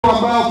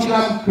ambao kila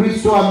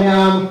Mkristo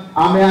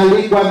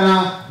amealikwa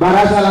na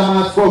baraza la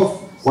maaskofu.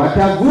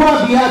 Watavua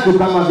viatu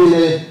kama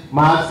vile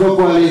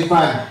maaskofu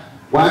walifanya.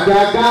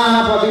 Watakaa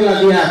hapa bila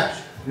viatu.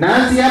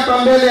 Nasi hapa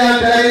mbele ya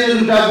altarini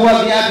tutavua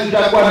viatu,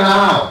 tutakuwa na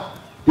hao.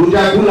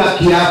 Tutakula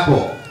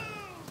kiapo.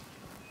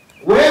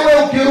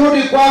 Wewe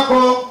ukirudi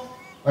kwako,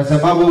 kwa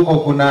sababu huko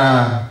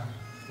kuna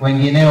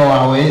wengineo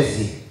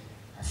hawezi.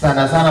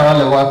 Sana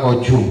wale wako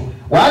juu.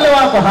 Wale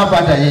wako hapa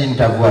hata nyinyi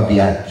mtavua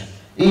viatu.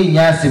 Hii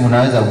nyasi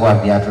mnaweza vua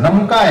viatu na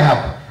mkae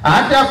hapa.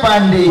 Hata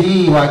pande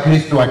hii wa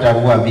Kristo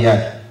watavua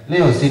viatu.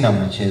 Leo sina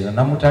mchezo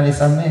na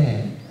mtanisamehe.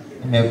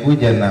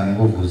 Nimekuja na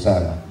nguvu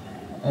sana.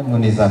 Hebu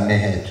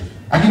nisamehe tu.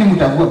 Lakini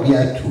mtavua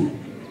viatu.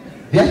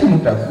 Viatu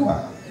mtavua.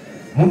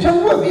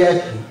 Mtavua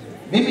viatu.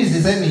 Mimi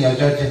sisemi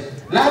chochote.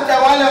 Labda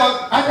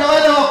hata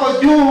wale wako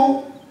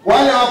juu,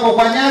 wale wako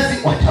kwa nyasi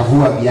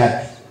watavua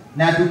viatu.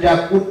 Na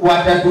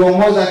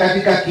watatuongoza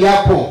katika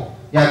kiapo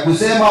ya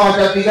kusema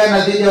watapigana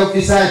dhidi ya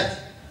ufisadi.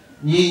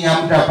 Nyinyi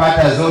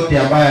mtapata zote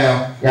ambayo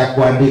ya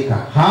kuandika.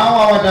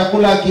 Hawa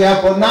watakula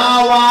kiapo na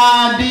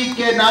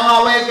waandike na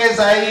waweke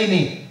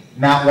saini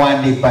na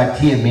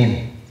wanipatie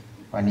mimi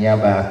kwa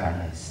niaba ya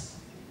kanisa.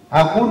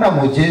 Hakuna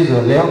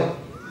mchezo leo.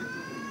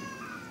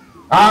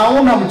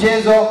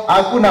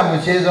 Hakuna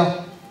mchezo.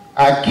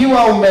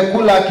 Akiwa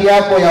umekula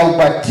kiapo ya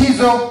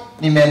ubatizo,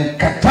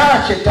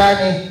 nimemkataa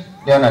shetani.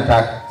 Leo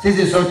nataka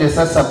sisi sote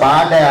sasa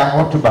baada ya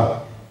hotuba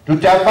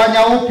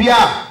tutafanya upya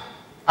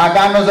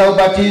agano za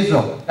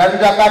ubatizo na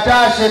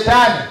tutakataa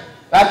shetani,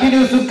 lakini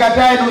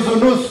usikatae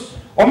nusu.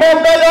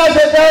 Umemkataa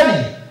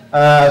shetani.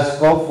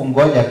 Askofu,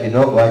 ngoja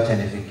kidogo, acha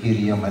nifikiri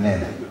hiyo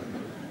maneno.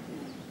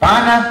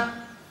 Pana,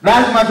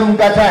 lazima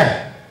tumkatae.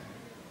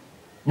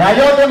 Na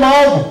yote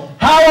maovu,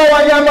 hawa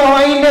wanyama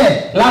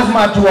waine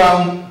lazima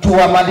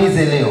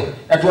tuwamalize leo.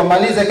 Na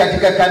tuwamalize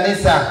katika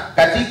kanisa,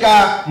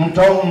 katika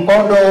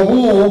mkondo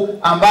huu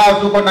ambao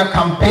tuko na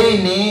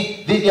kampeni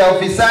dhidi ya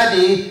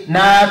ufisadi,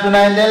 na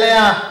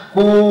tunaendelea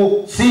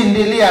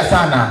kusindilia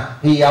sana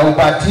hii ya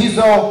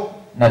ubatizo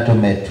na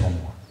tumetumwa.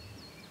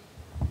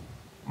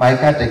 My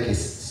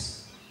Catechists,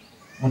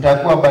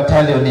 mtakuwa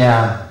battalion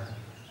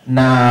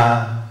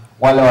na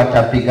wale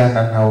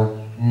watapigana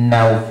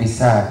na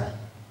ufisadi.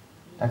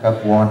 Nataka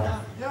kuona.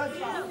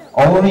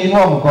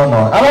 Inua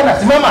mkono. Hawana,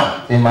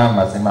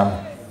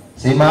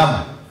 simama.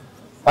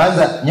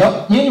 Kwanza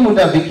nyinyi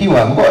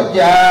mtafikiwa.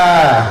 Ngoja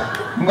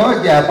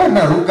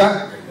hapana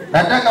ruka.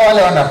 Nataka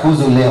wale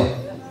wanafuzu leo.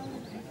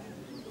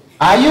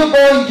 Are you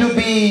going to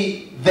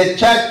be the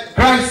Church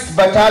Christ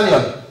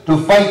battalion to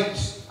fight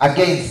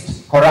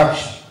against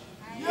corruption?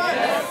 Yes.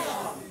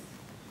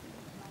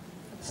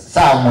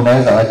 Sawa,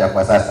 mnaweza wacha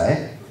kwa sasa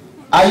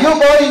Are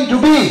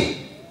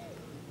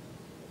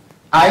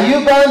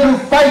you going to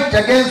fight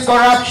against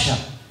corruption?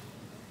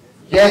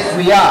 Yes,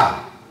 we are.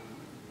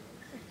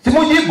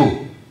 Simujibu?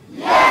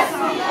 Yes,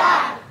 we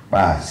are.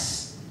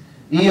 Bas.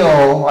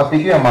 Hiyo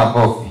wapigiwe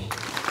makofi.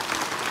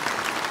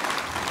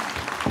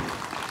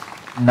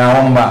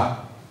 Naomba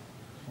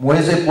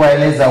muweze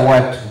kuwaeleza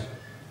watu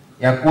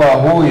ya kuwa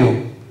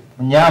huyu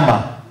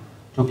mnyama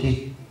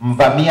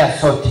tukimvamia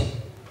sote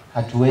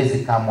hatuwezi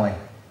kamwe.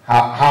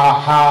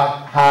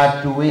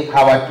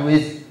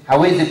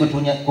 Hawezi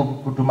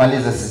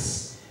kutumaliza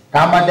sisi.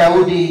 Kama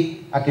Daudi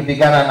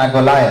akipigana na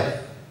Goliath,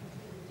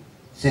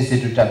 sisi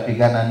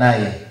tutapigana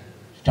naye,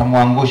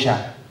 tutamwangusha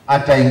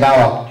hata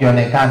ingawa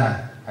kukionekana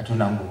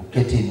hatuna nguvu.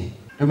 Ketini.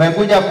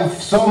 Tumekuja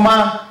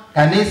kusoma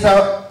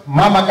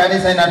mama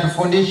kanisa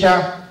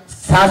inatufundisha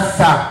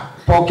sasa.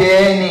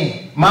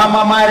 Pokeeni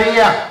Mama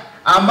Maria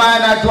ambaye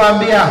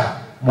anatuambia,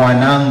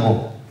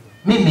 mwanangu,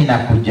 mimi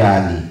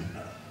nakujali.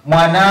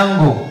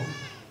 Mwanangu,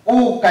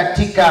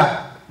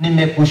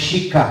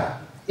 nimekushika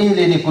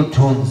ili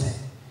nikutunze.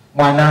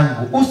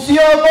 Mwanangu,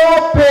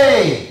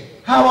 usiogope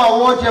hawa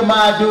wote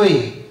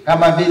maadui,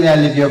 kama vile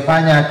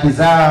alivyofanya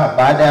akizaa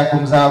baada ya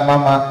kumzaa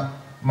Mama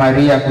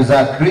Maria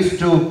kuzaa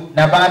Kristo,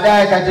 na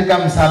baadaye katika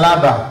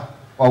msalaba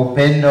kwa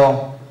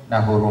upendo na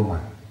huruma.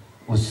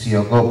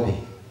 Usiogope.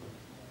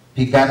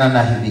 Pigana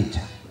na vita.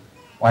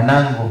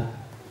 Wanangu,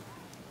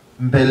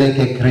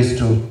 mpeleke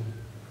Kristo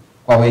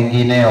kwa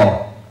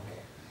wengineo.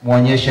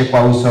 Muonyeshe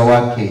kwa uso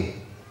wake,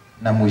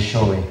 na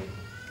mwishowe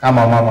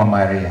kama Mama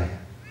Maria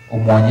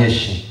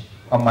umuonyeshe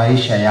kwa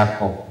maisha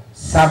yako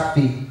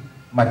safi,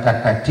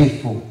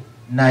 matakatifu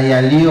na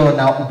yaliyo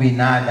na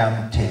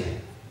ubinadamu tele.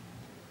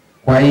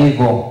 Kwa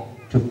hivyo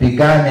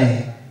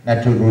tupigane na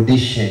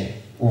turudishe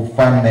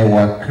ufalme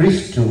wa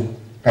Kristo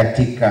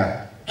katika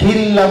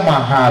kila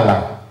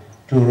mahala.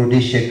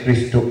 Turudishe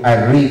Kristo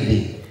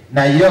aridhi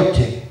na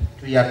yote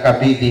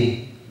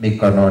tuyakabidhi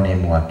mikononi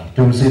mwake.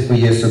 Tumsifu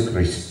Yesu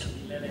Kristo.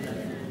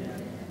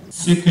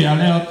 Siku ya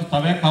leo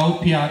tutaweka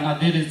upya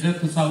nadhiri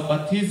zetu za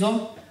ubatizo,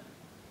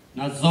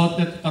 na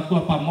zote tutakuwa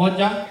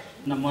pamoja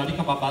na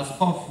mwalika Baba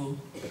Askofu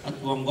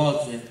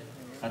atuongoze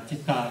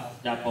katika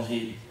jambo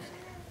hili.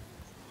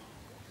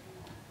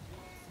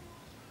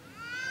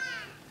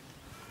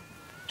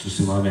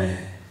 Tusimame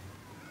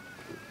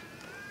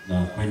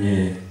na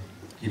kwenye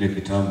kile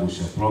kitabu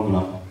cha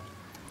program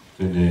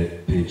Twende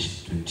page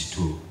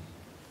 22.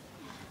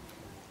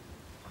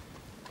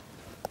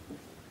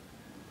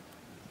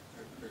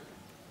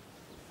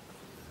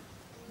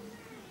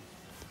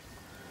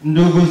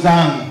 Ndugu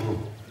zangu,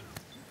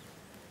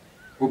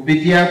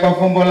 kupitia kwa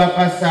fumbo la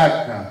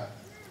Pasaka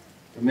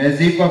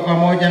tumezikwa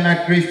pamoja na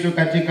Kristo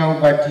katika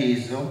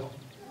ubatizo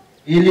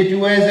ili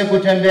tuweze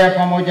kutembea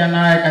pamoja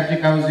naye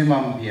katika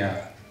uzima mpya.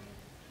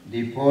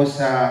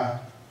 Ndiposa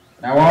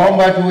na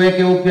waomba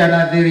tuweke upya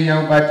nadhiri ya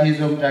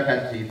ubatizo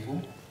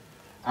mtakatifu,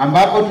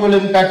 ambapo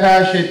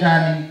tulimkataa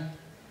shetani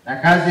na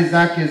kazi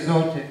zake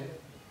zote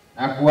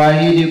na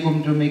kuahidi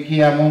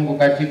kumtumikia Mungu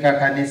katika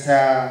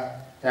kanisa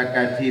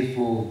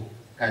takatifu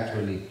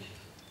Katoliki.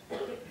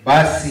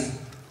 Basi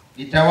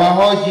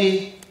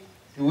itawahoji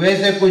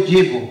tuweze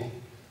kujibu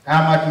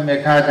kama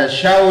tumekata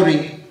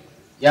shauri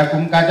ya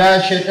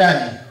kumkataa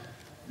shetani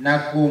na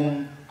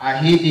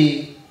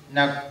kumahidi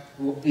na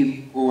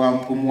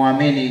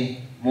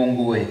kumwamini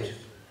Mungu wetu.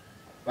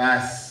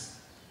 Basi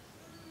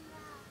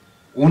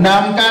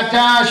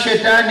unamkataa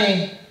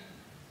shetani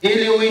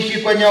ili uishi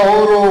kwenye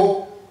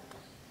uhuru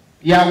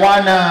ya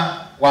wana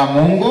wa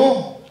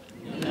Mungu?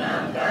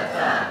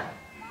 Unamkataa.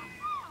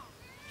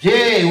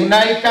 Je,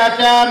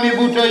 unaikataa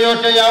mivuto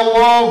yote ya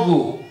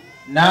uovu,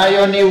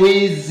 nayo ni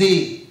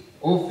wizi,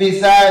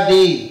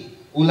 ufisadi,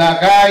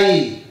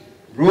 ulaghai,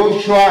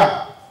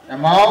 rushwa na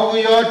maovu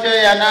yote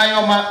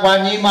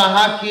yanayowanyima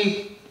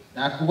haki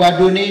na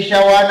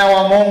kuwadunisha wana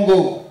wa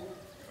Mungu,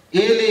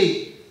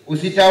 ili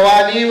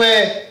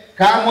usitawaliwe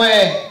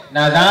kamwe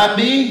na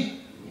dhambi?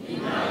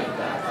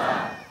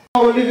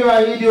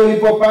 Ulivyoahidi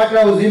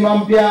ulipopata uzima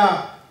mpya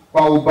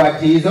kwa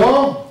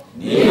ubatizo?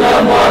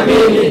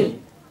 Ninamwamini.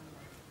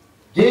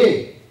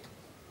 Je,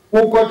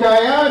 uko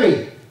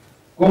tayari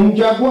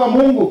kumchagua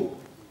Mungu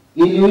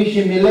ili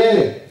uishi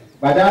milele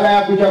badala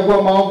ya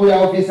kuchagua maovu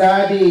ya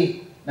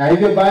ufisadi na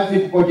hivyo basi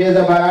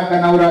kupoteza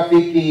baraka na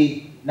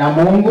urafiki na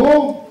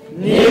Mungu?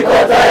 Niko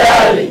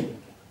tayari.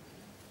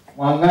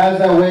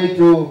 Mwangaza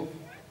wetu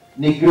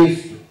ni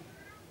Kristo.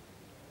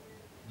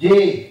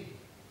 Je,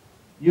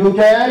 yu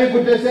tayari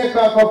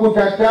kuteseka kwa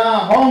kukataa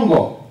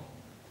hongo?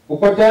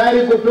 Uko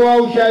tayari kutoa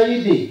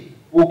ushahidi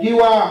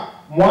ukiwa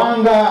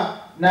mwanga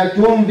na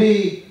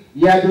chumvi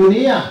ya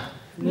dunia?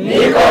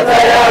 Niko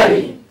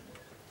tayari.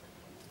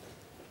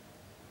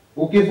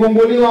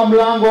 Ukifunguliwa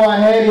mlango wa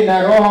heri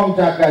na Roho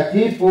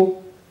Mtakatifu,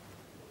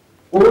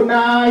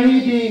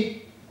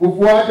 unaahidi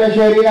kufuata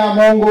sheria ya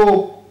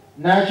Mungu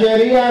na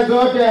sheria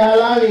zote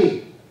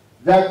halali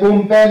za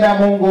kumpenda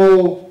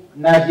Mungu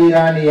na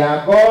jirani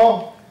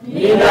yako?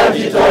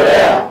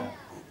 Ninajitolea.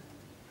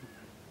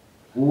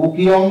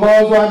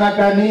 Ukiongozwa na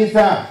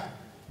kanisa,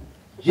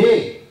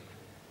 je,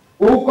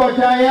 uko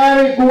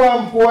tayari kuwa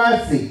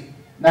mfuasi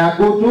na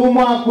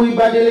kutumwa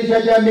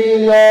kuibadilisha jamii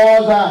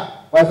iliyooza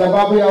kwa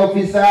sababu ya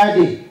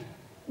ufisadi?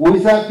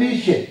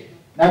 Uisafishe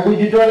na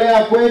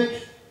kujitolea kwetu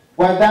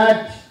kwa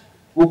dhati,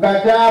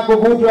 kukataa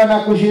kuvutwa na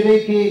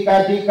kushiriki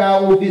katika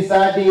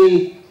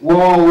ufisadi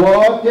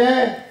wowote?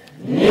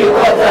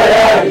 Niko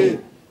tayari.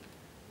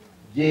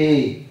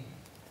 Je,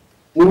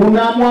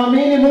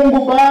 unamwamini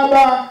Mungu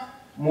Baba,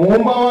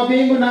 muumba wa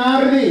mbingu na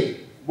ardhi,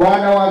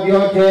 Bwana wa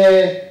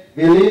vyote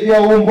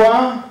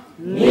vilivyoumbwa?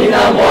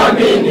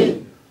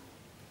 Ninamwamini.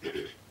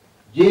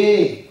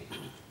 Je,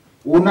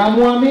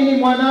 unamwamini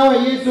mwanawe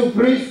Yesu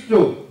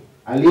Kristo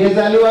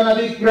aliyezaliwa na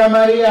Bikira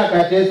Maria,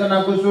 akateswa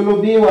na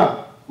kusulubiwa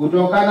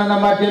kutokana na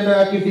matendo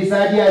ya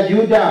kifisadi ya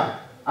Juda,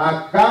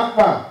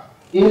 akafa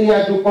ili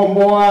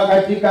atukomboa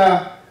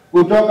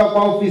kutoka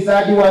kwa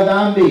ufisadi wa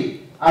dhambi,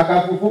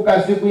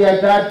 akafufuka siku ya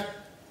tatu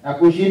na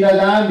kushinda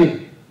dhambi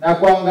na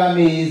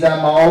kuangamiza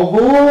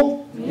maovu?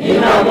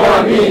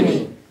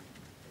 Ninamwamini.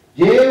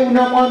 Je,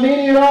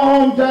 unamwamini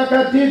Roho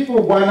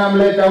Mtakatifu, Bwana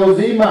mleta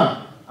uzima,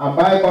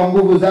 ambaye kwa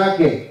nguvu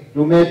zake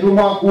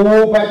tumetumwa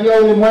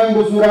kuupatia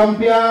ulimwengu sura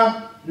mpya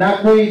na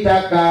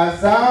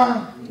kuitakasa?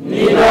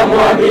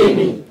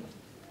 Ninamwamini.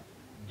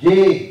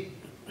 Je,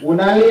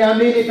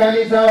 unaliamini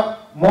kanisa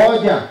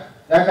moja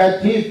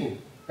takatifu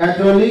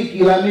Katoliki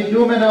la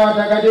mitume na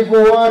watakatifu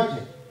wote,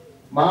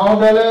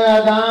 maondoleo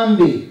ya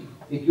dhambi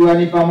ikiwa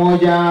ni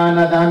pamoja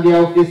na dhambi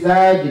ya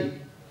ufisadi,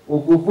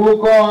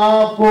 ufufuko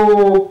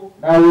wafu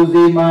na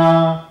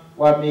uzima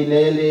wa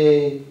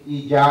milele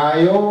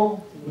ijayo?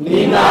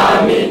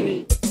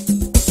 Ninaamini.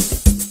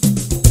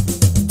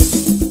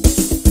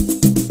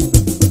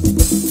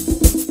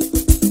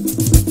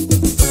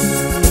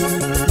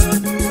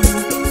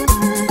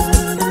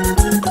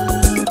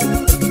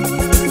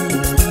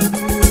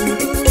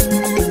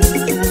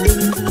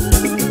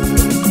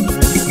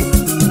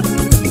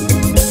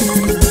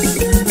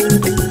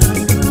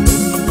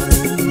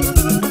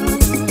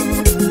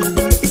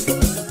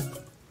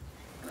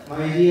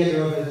 My dear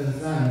daughters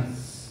and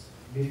sons,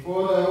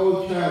 before the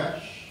whole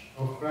church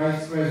of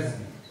Christ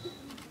present,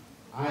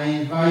 I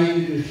invite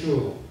you to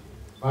show,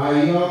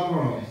 by your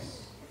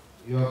promise,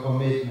 your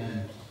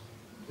commitment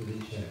to the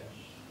church.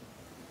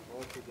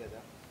 All together.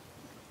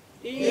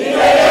 In the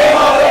name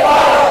of the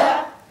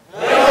Father,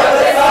 and of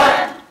the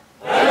Son,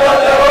 and of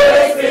the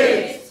Holy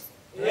Spirit.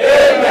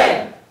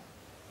 Amen.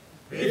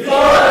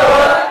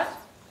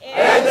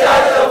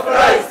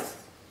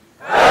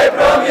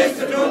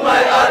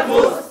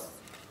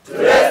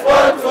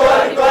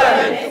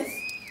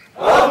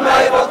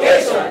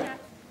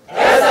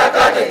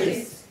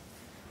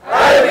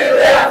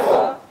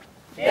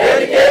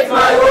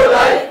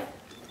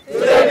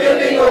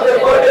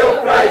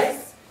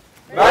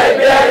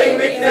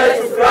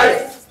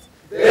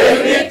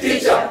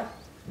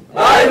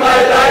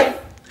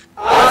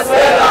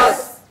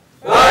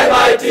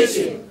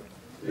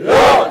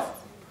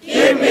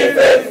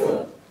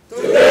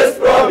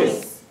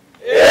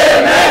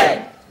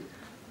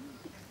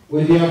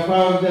 with your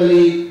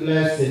fatherly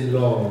blessing,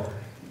 Lord.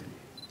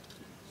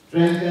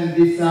 Strengthen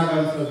these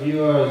servants of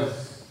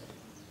yours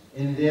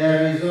in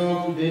their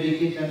resolve to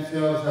dedicate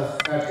themselves as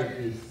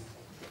catechists.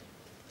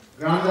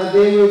 Grant that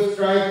they will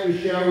strive to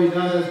share with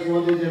others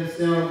what they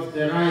themselves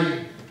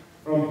derive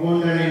from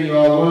pondering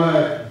your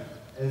word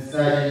and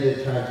studying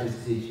the church's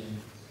teaching.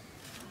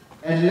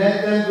 And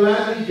let them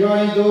gladly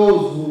join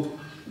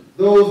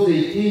those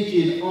they teach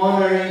in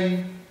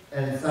honoring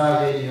and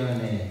serving your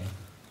name.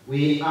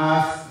 We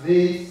ask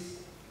this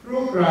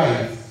through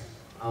Christ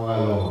our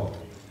Lord.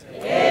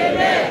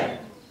 Amen.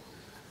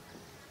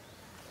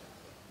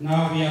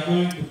 Now we are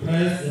going to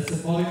praise the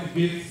symbolic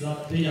gifts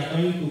that they are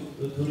going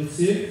to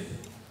receive.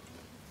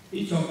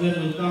 Each of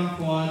them will come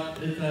forward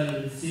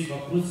and receive a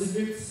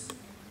crucifix,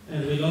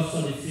 and will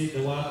also receive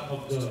the word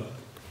of God.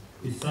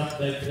 We start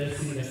by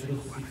placing the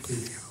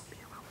crucifixes.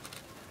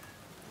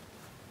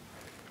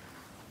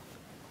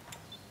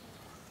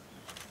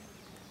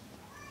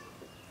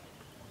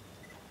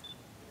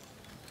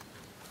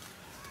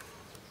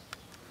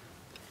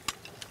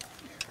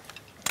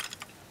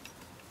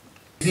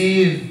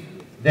 Receive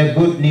the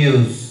good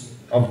news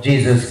of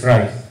Jesus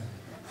Christ.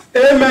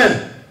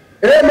 Amen.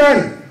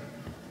 Amen.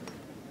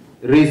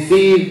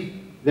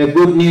 Receive the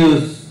good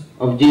news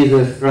of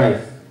Jesus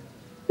Christ.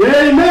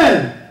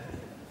 Amen.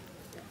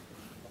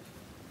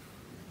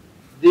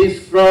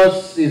 This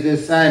cross is a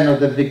sign of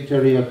the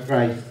victory of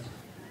Christ.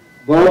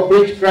 Go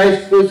preach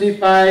Christ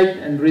crucified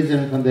and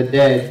risen from the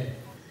dead.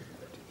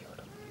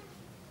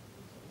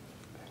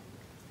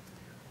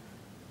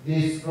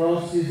 This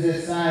cross is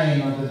a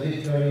sign of the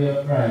victory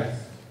of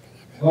Christ.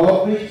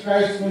 Go preach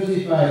Christ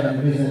crucified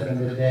and risen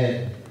from the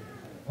dead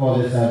for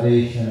the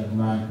salvation of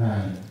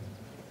mankind.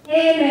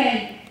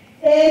 Amen.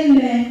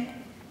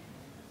 Amen.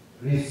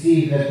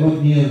 Receive the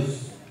good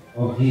news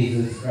of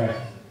Jesus Christ.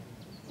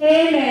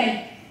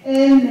 Amen.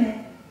 Amen.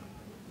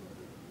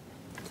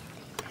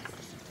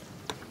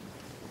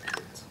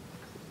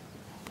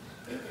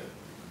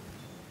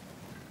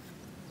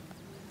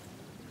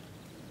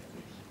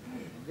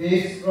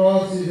 This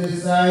cross is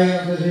a sign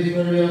of the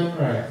victory of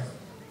Christ.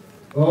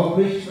 Go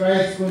preach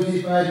Christ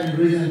crucified and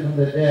risen from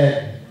the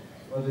dead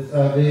for the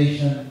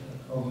salvation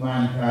of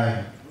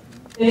mankind.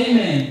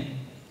 Amen.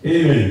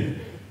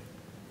 Amen.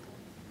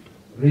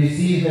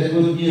 Receive the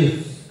good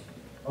news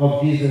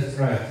of Jesus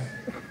Christ.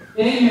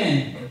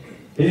 Amen.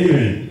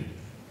 Amen.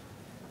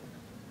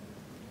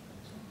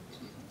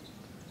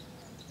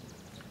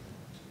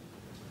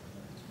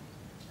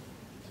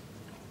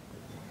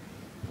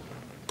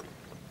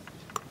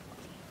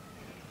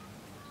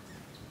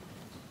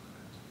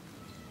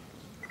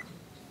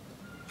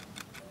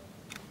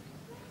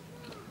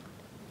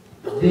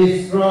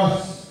 This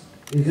cross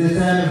is a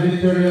sign of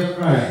victory of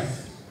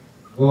Christ.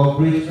 Go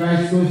preach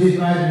Christ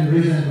crucified and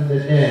risen from the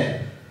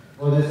dead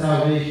for the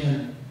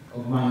salvation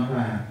of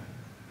mankind.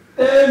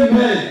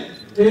 Amen.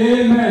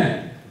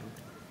 Amen.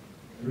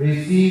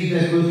 Receive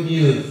the good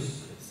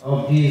news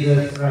of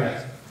Jesus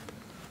Christ.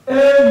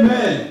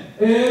 Amen.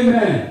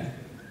 Amen.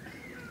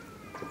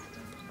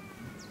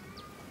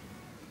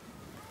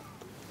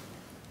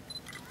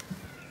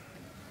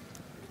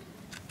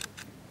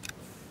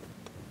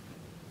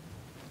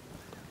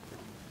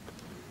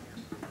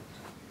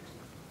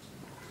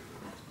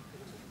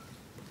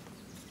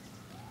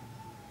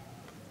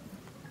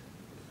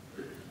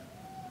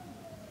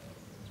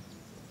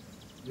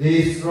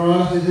 This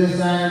cross is a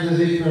sign of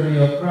the victory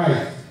of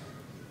Christ.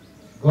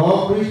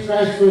 Go preach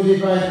Christ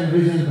crucified and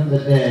risen from the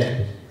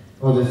dead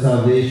for the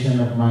salvation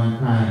of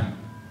mankind.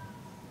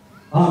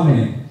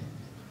 Amen.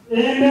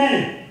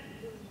 Amen.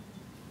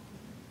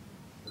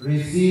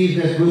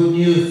 Receive the good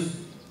news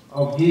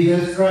of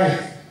Jesus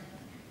Christ.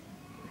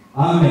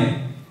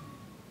 Amen.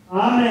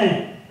 Amen.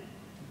 Amen.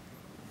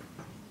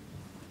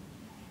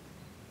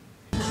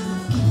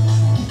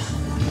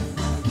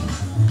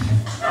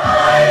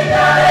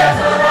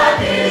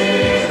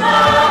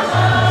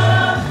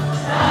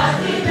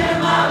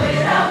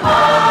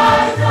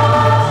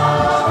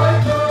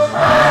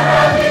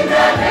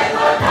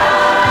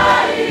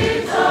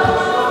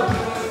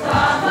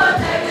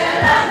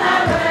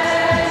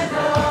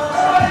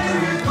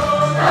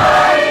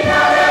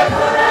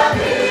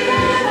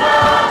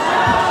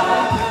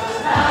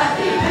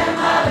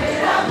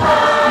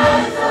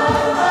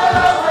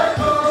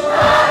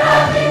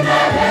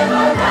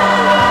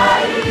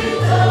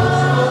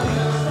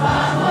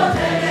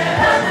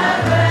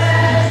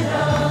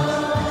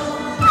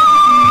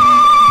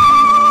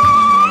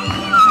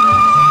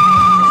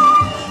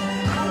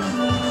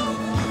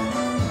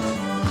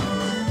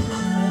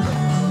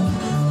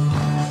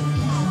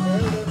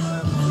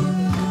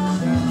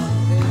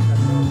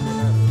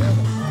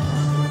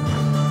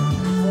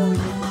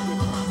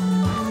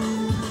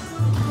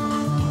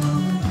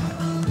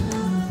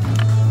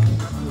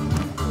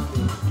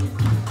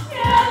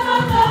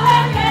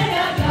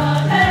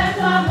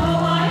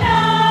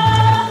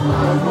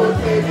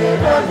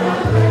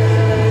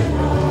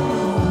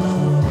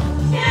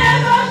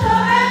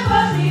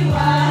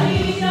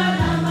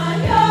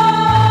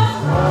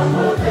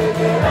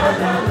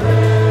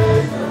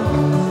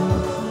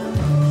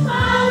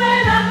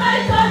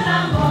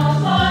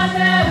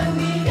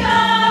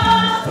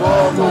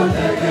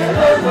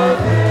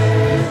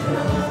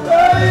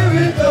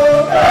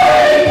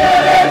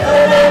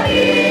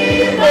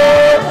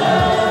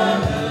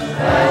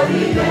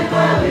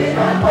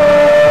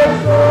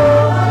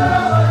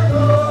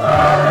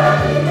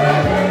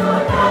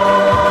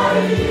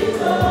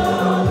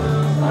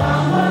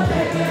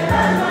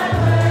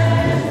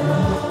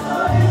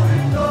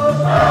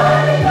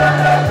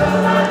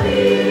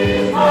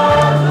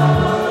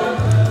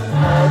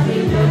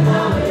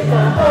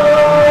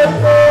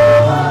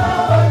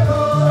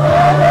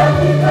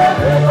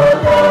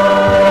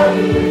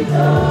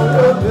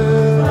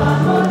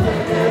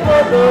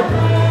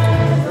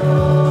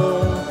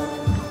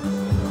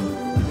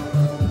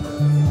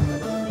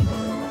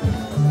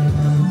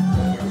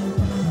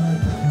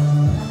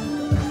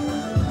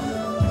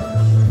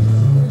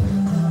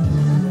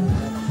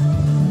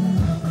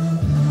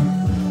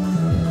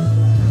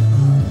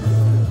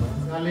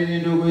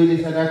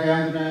 sadaka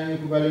yangu na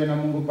nikubaliwe na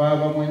Mungu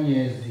Baba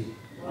Mwenyezi.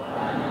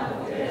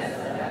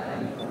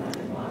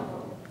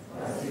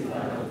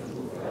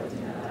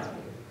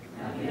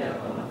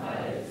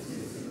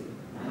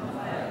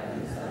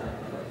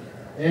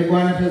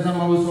 Bwana,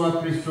 tazama uso wa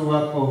Kristo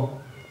wako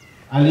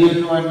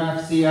aliyetoa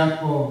nafsi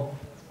yako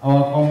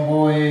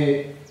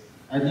awakomboe,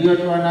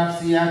 aliyotoa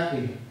nafsi yake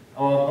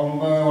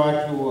awakomboe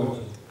watu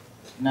wote.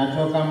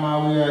 Natoka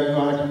mawio ya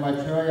jua hata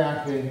machweo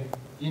yake,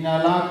 jina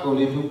lako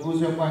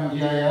litukuzwe kwa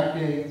njia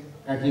yake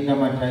katika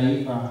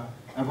mataifa,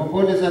 na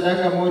popote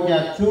sadaka moja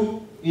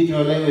tu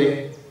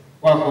itolewe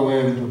kwako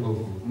wewe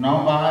mtukufu.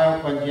 Naomba hayo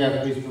kwa njia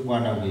ya Kristo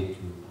Bwana wetu.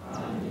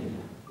 Amen.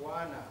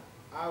 Bwana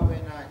awe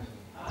nanyi.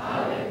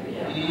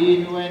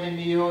 Inueni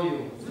mioyo.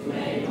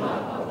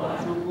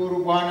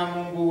 Tumshukuru Bwana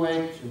Mungu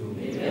wetu.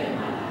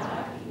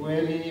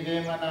 Kweli ni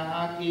vema na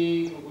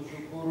haki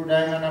kukushukuru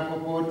daima na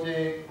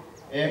popote,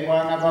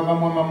 Bwana Baba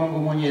mwema, Mungu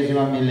mwenyezi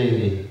wa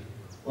milele.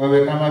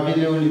 Wewe kama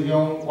vile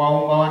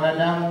ulivyowaumba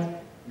wanadamu,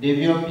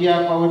 ndivyo pia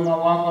kwa wema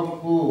wako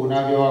mkuu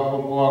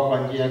unavyowakomboa kwa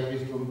njia ya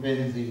Kristo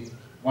mpenzi,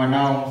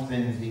 mwanao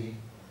mpenzi.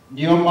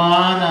 Ndiyo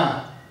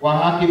maana kwa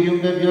haki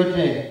viumbe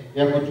vyote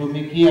vya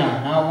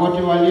kutumikia na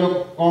wote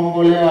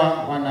waliokombolewa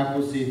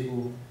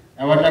wanakusifu,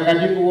 na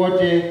watakatifu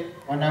wote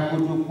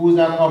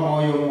wanakutukuza kwa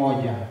moyo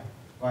mmoja.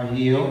 Kwa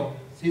hiyo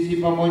sisi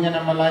pamoja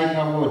na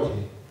malaika wote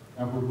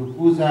na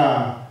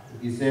kutukuza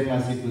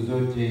tukisema siku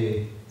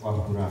zote kwa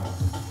furaha.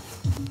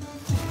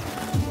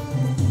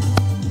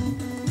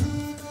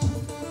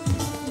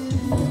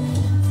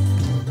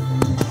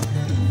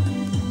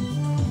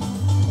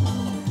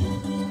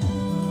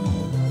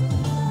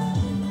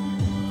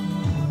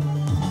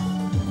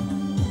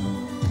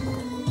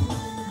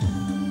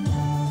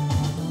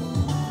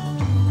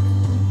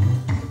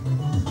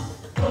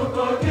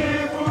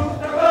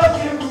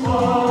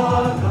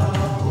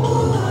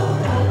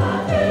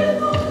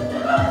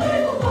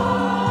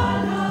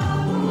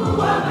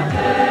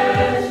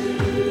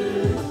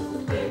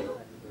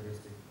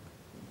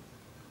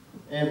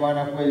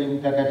 Bwana kweli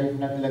mtakatifu,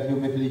 na kila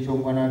kiumbe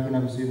kilichoumbwa nawe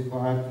kinakusifu kwa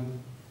haki.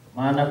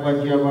 Maana kwa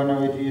njia ya Bwana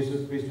wetu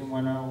Yesu Kristo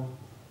mwanao,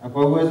 na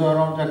kwa uwezo wa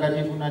Roho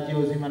Mtakatifu unatia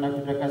uzima na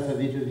kutakasa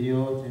vitu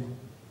vyote,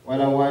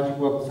 wala uachi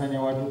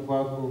kuwakusanya watu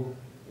kwako,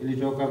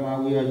 ilitoka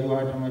mawio ya jua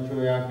hata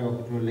machweo yake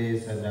wakutolee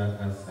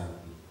sadaka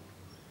safi.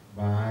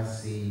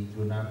 Basi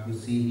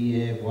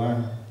tunakusihi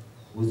Bwana,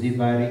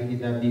 uzibariki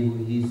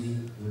dhabihu hizi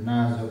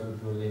tunazo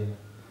kutolea,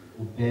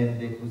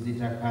 upende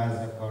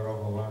kuzitakaza kwa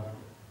Roho wako,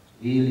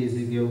 ili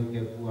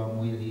zigeuke kuwa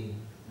mwili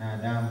na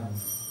damu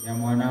ya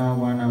mwanao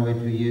Bwana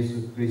wetu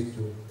Yesu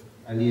Kristo,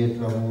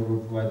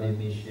 aliyetuamuru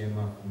tuadhimishe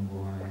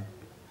mafumbo haya.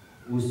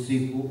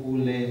 Usiku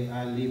ule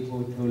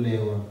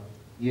alipotolewa,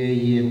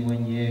 yeye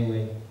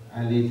mwenyewe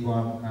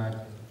alitwaa mkate,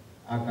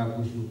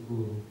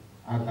 akakushukuru,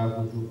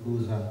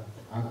 akakutukuza,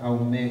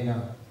 akaumega,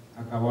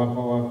 akawapa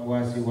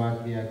wafuasi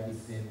wake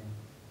akisema,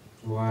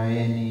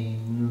 twaeni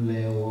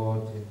mle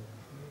wote,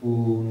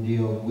 huu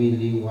ndio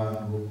mwili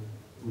wangu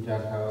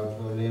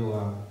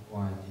utakaotolewa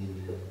kwa ajili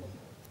yenu.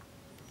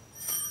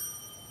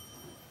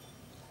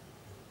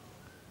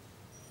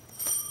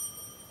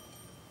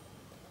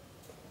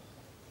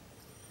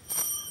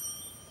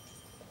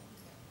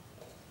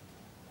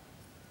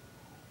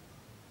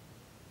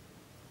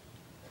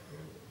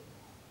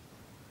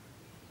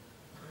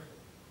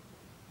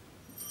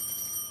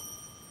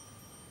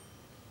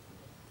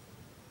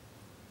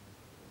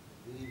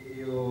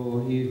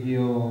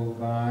 Hivyo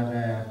baada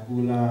ya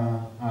kula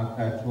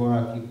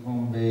akatwaa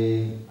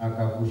kikombe,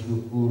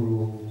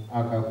 akakushukuru,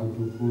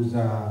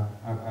 akakutukuza,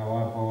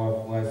 akawapa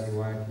wafuasi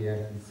wake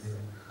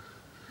akisema,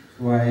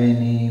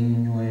 twaeni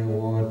mnywe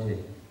wote,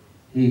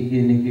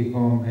 hiki ni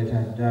kikombe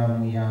cha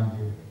damu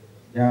yangu,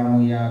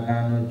 damu ya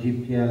agano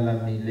jipya la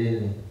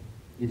milele,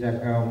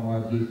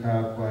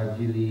 itakaomwagika kwa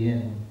ajili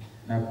yenu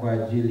na kwa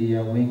ajili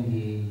ya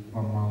wengi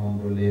kwa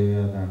maondoleo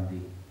ya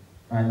dhambi.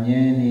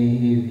 Fanyeni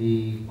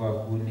hivi kwa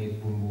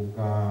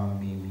kunikumbuka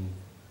mimi.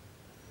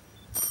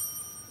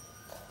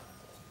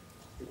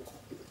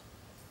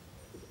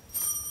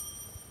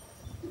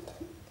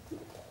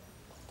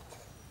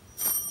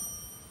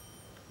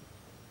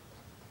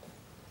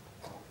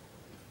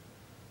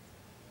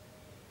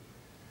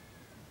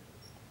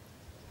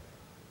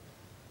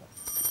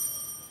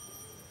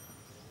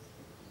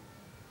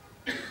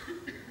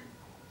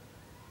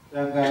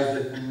 Tangazo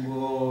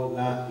funguo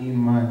la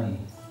imani.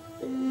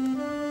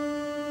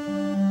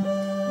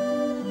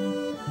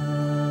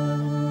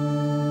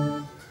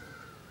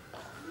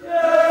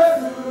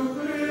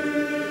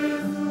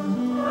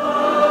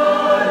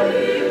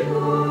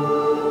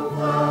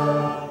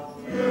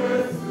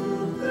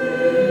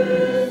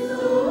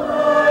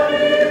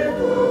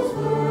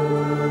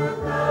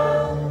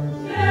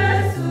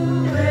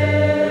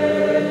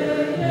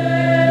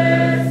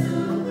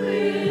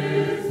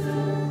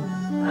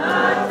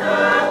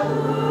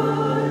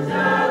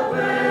 Atakuja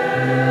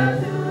kwetu.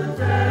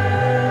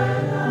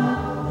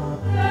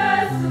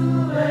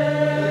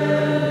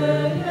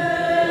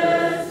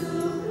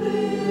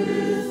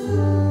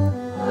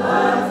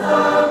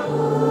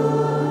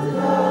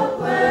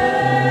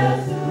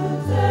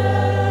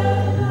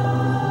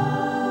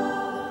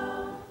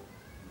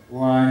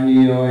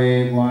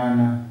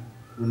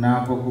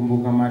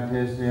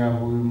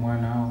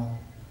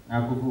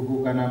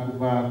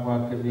 kupaa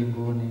kwake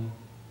mbinguni,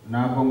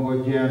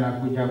 tunapongojea na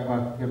kuja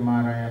kwake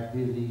mara ya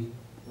pili,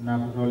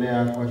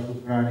 tunakutolea kwa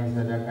shukrani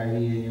sadaka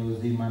hii yenye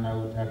uzima na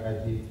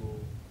utakatifu,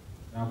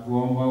 na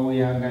kuomba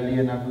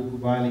uiangalie na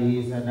kukubali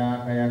hii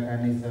sadaka ya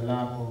kanisa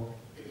lako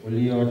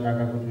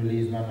uliotaka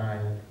kutulizwa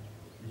nayo.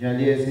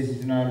 Jalie sisi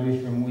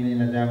tunarudishwa mwili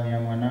na damu ya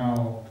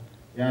mwanao,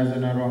 jaza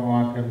na Roho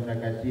wake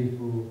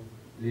Mtakatifu,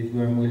 ili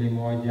tuwe mwili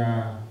moja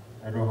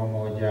na roho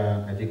moja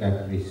katika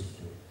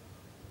Kristo.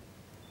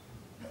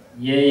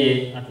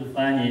 Yeye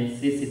atufanye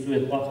sisi tuwe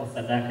kwako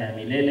sadaka ya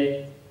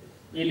milele,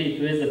 ili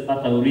tuweze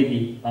kupata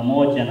urithi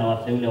pamoja na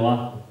wateule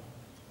wako,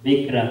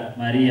 Bikira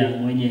Maria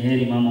mwenye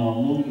heri mama wa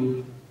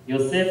Mungu,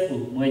 Yosefu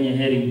mwenye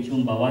heri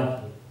mchumba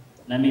wake,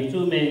 na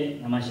mitume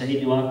na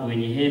mashahidi wako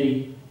wenye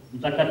heri,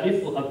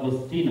 Mtakatifu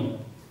Agostino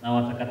na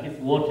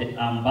watakatifu wote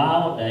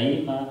ambao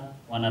daima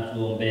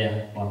wanatuombea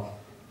kwako.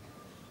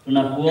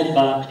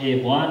 Tunakuomba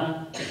Bwana,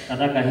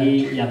 sadaka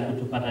hii ya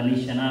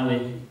kutupatanisha nawe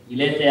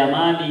ilete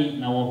amani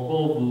na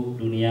wokovu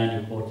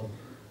duniani kote.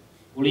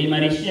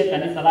 Uliimarishie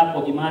kanisa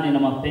lako imani na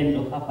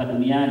mapendo hapa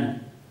duniani,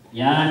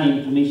 yaani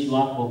mtumishi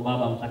wako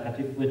Baba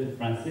Mtakatifu wetu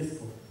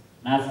Francisco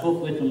na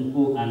askofu wetu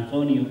mkuu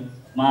Antonio,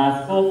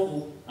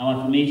 maaskofu na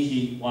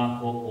watumishi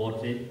wako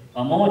wote,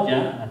 pamoja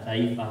na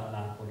taifa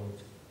lako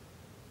lote.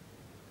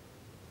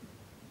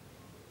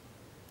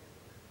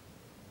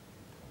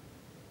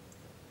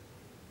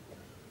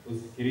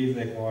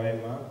 Usikilize kwa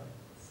wema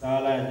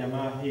sala ya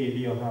jamaa hii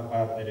iliyo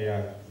hapa mbele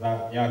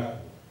yako.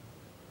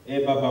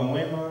 Baba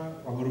mwema,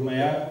 kwa huruma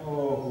yako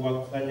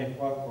uwakusanye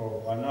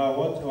kwako wanao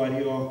wote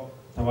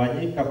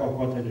waliotawanyika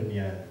popote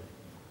duniani.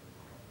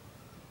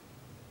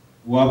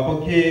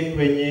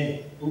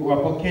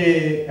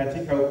 Uwapokee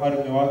katika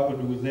ufalme wako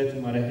ndugu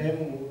zetu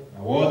marehemu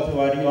na wote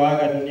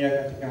walioaga dunia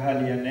katika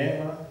hali ya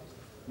neema,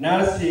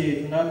 nasi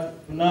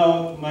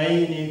tunao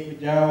tumaini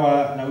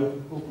kujawa na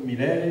utukufu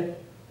milele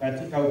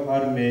katika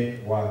ufalme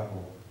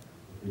wako.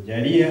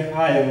 Tujalie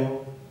hayo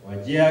kwa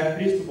njia ya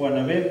Kristo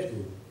Bwana wetu,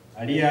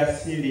 aliye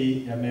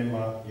asili ya mema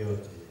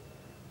yote.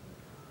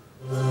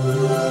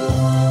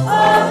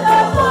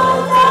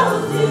 Atapata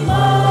uzima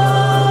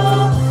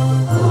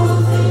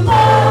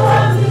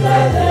wa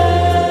milele.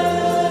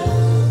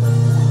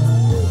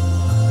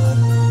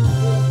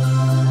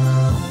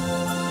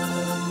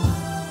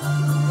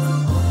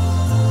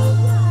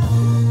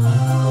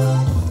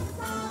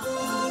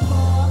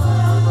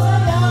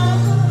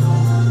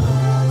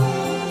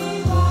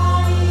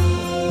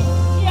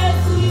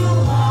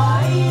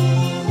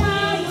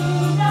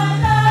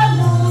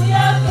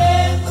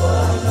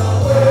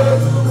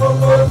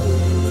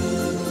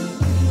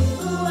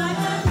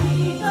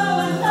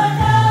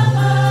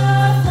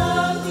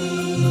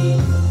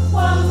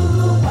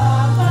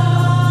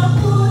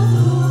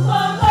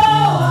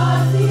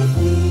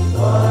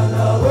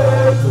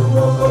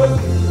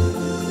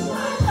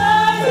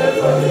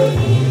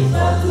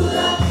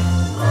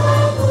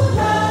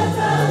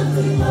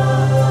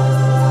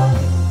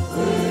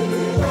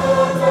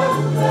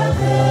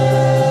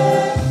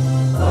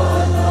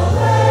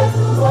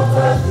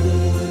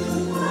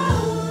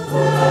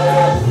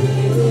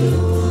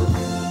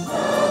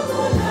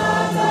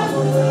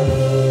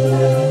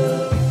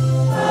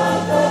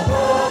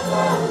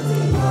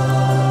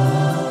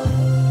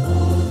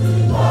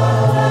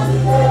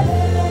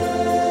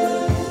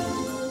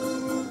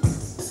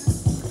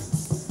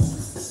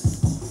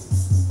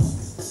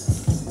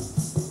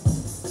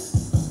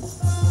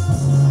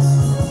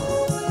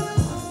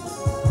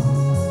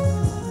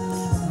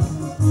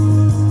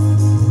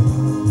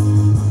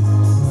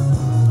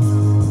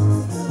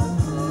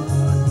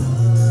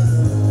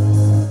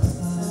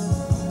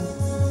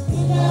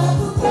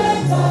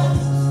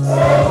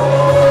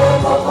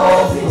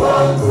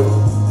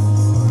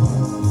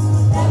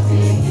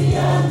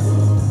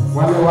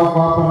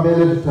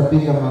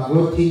 Tutapiga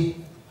magoti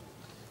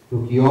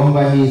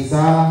tukiomba hii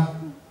sala,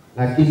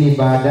 lakini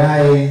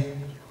baadaye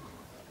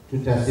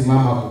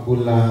tutasimama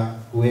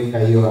kuweka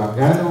hiyo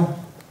agano.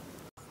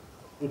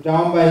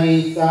 Tutaomba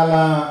hii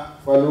sala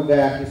kwa lugha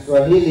ya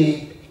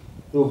Kiswahili,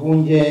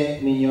 tuvunje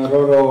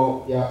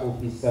minyororo ya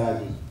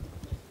ufisadi.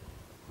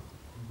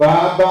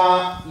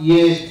 Baba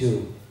yetu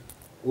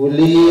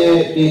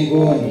uliye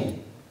mbinguni,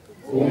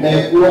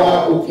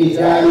 umekuwa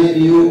ukijali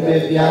viumbe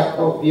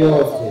vyako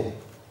vyote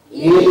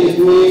ili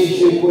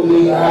tuishi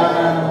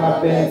kulingana na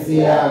mapenzi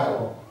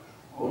yako.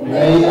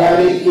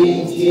 Umeibariki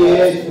nchi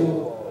yetu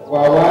kwa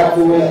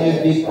watu wenye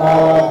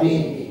vipawa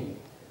vingi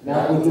na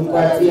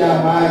kutupatia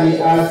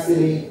mali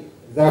asili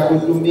za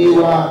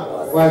kutumiwa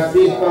kwa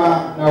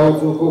sifa na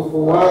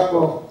utukufu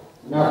wako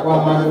na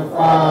kwa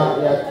manufaa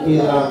ya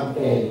kila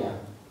Mkenya.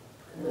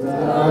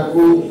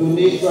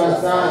 Tunakuhuzunishwa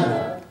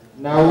sana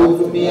na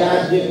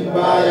utumiaji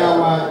mbaya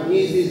wa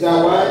hizi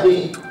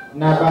zawadi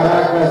na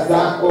baraka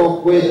zako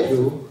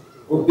kwetu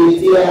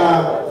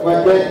kupitia kwa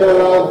tendo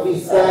la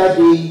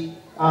ufisadi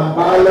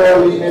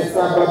ambalo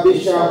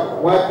limesababisha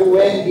watu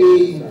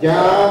wengi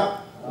njaa,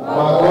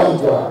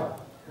 magonjwa,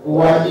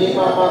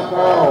 kuwanyima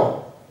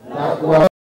makao na